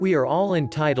We are all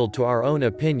entitled to our own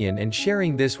opinion, and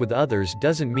sharing this with others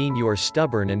doesn't mean you are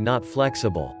stubborn and not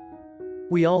flexible.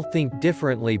 We all think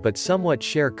differently but somewhat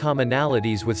share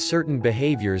commonalities with certain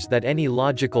behaviors that any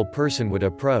logical person would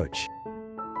approach.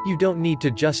 You don't need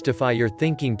to justify your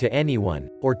thinking to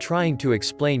anyone, or trying to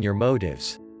explain your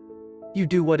motives. You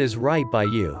do what is right by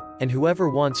you, and whoever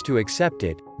wants to accept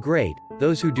it, great;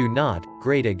 those who do not,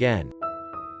 great again.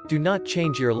 Do not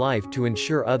change your life to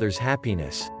ensure others'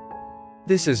 happiness.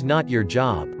 This is not your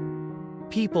job.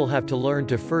 People have to learn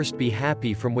to first be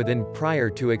happy from within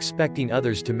prior to expecting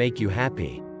others to make you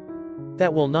happy.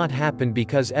 That will not happen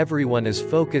because everyone is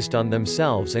focused on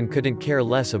themselves and couldn't care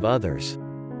less of others.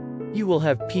 You will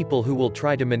have people who will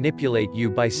try to manipulate you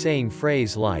by saying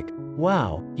phrases like,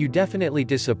 "Wow, you definitely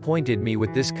disappointed me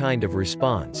with this kind of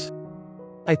response.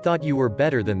 I thought you were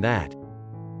better than that.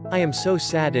 I am so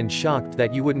sad and shocked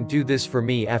that you wouldn't do this for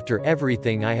me after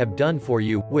everything I have done for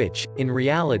you," which, in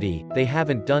reality, they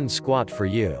haven't done squat for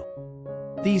you.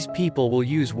 These people will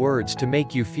use words to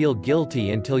make you feel guilty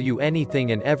and tell you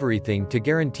anything and everything to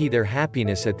guarantee their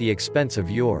happiness at the expense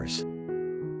of yours.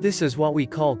 This is what we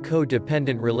call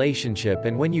codependent relationship,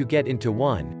 and when you get into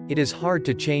one, it is hard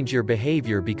to change your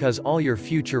behavior because all your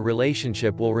future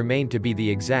relationship will remain to be the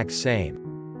exact same.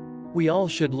 We all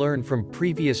should learn from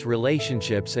previous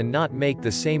relationships and not make the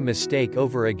same mistake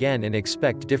over again and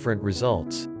expect different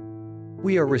results.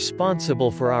 We are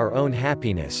responsible for our own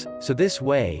happiness, so this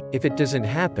way, if it doesn't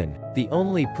happen, the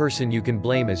only person you can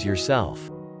blame is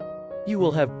yourself. You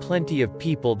will have plenty of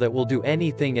people that will do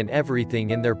anything and everything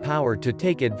in their power to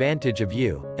take advantage of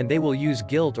you, and they will use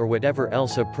guilt or whatever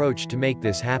else approach to make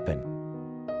this happen.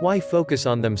 Why focus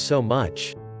on them so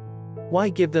much? Why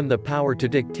give them the power to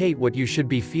dictate what you should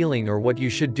be feeling or what you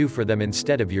should do for them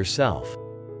instead of yourself?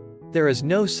 There is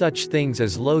no such things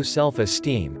as low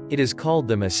self-esteem, it is called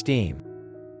them esteem.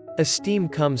 Esteem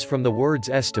comes from the words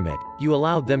estimate, you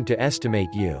allow them to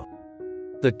estimate you.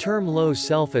 The term low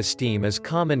self-esteem is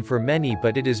common for many,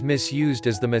 but it is misused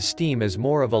as the esteem is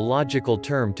more of a logical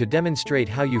term to demonstrate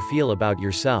how you feel about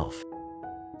yourself.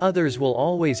 Others will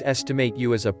always estimate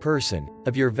you as a person,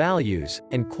 of your values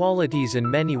and qualities, and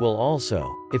many will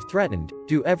also, if threatened,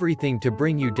 do everything to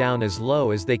bring you down as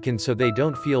low as they can so they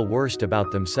don't feel worst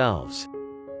about themselves.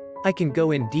 I can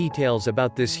go in details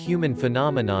about this human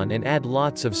phenomenon and add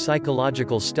lots of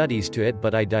psychological studies to it,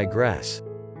 but I digress.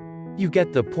 You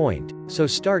get the point, so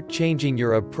start changing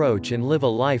your approach and live a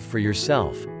life for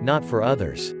yourself, not for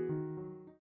others.